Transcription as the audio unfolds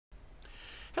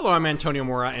Hello, I'm Antonio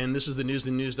Mora, and this is the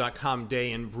newsandnews.com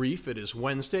Day in Brief. It is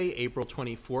Wednesday, April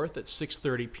 24th at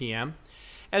 6:30 p.m.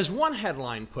 As one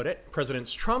headline put it,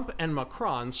 Presidents Trump and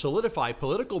Macron solidify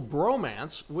political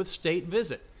bromance with state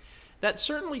visit. That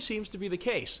certainly seems to be the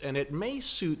case, and it may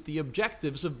suit the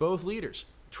objectives of both leaders.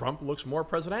 Trump looks more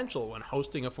presidential when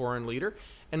hosting a foreign leader,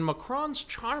 and Macron's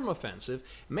charm offensive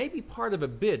may be part of a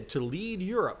bid to lead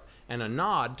Europe and a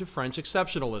nod to French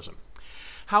exceptionalism.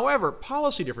 However,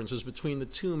 policy differences between the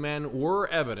two men were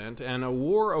evident, and a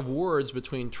war of words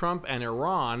between Trump and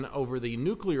Iran over the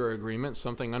nuclear agreement,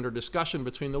 something under discussion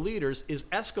between the leaders, is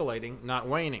escalating, not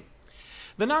waning.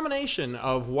 The nomination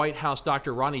of White House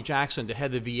Dr. Ronny Jackson to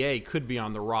head the VA could be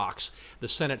on the rocks. The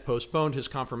Senate postponed his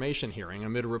confirmation hearing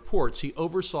amid reports he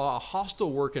oversaw a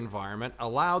hostile work environment,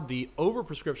 allowed the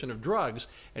overprescription of drugs,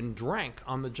 and drank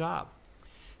on the job.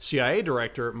 CIA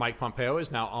Director Mike Pompeo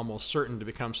is now almost certain to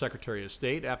become Secretary of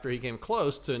State after he came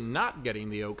close to not getting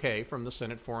the okay from the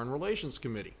Senate Foreign Relations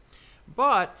Committee.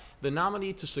 But the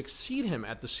nominee to succeed him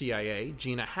at the CIA,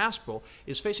 Gina Haspel,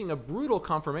 is facing a brutal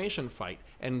confirmation fight,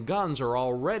 and guns are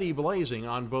already blazing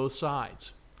on both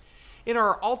sides. In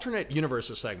our alternate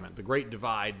universes segment, the great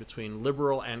divide between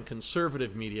liberal and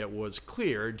conservative media was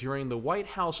clear during the White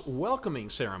House welcoming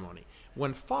ceremony,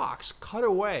 when Fox cut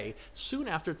away soon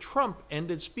after Trump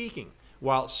ended speaking,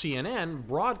 while CNN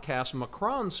broadcast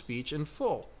Macron's speech in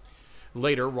full.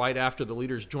 Later, right after the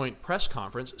leaders' joint press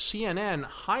conference, CNN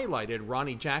highlighted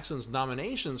Ronny Jackson's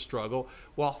nomination struggle,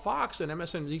 while Fox and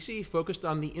MSNBC focused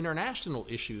on the international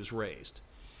issues raised.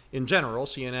 In general,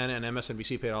 CNN and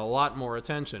MSNBC paid a lot more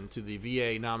attention to the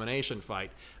VA nomination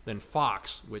fight than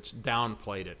Fox, which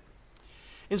downplayed it.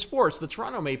 In sports, the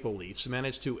Toronto Maple Leafs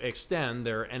managed to extend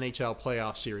their NHL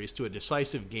playoff series to a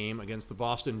decisive game against the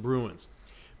Boston Bruins.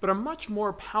 But a much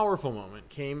more powerful moment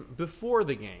came before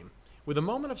the game, with a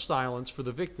moment of silence for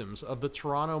the victims of the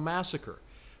Toronto Massacre,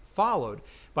 followed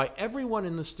by everyone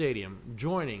in the stadium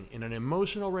joining in an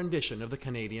emotional rendition of the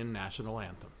Canadian national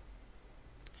anthem.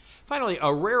 Finally,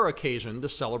 a rare occasion to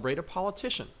celebrate a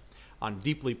politician. On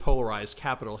deeply polarized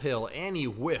Capitol Hill, any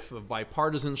whiff of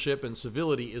bipartisanship and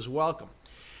civility is welcome.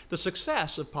 The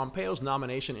success of Pompeo's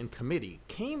nomination in committee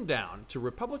came down to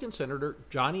Republican Senator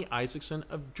Johnny Isakson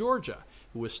of Georgia,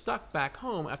 who was stuck back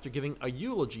home after giving a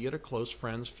eulogy at a close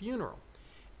friend's funeral.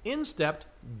 In stepped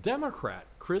Democrat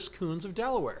Chris Coons of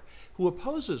Delaware, who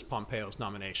opposes Pompeo's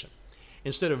nomination.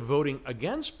 Instead of voting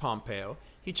against Pompeo,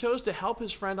 he chose to help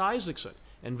his friend Isakson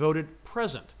and voted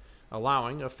present,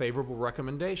 allowing a favorable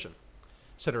recommendation.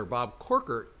 Senator Bob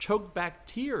Corker choked back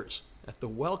tears at the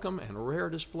welcome and rare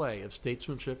display of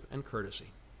statesmanship and courtesy.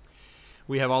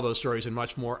 We have all those stories and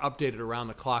much more updated around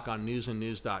the clock on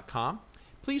newsandnews.com.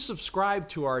 Please subscribe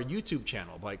to our YouTube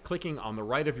channel by clicking on the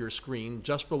right of your screen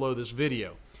just below this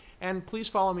video. And please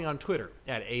follow me on Twitter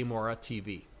at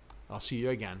 @AMoraTV. I'll see you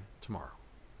again tomorrow.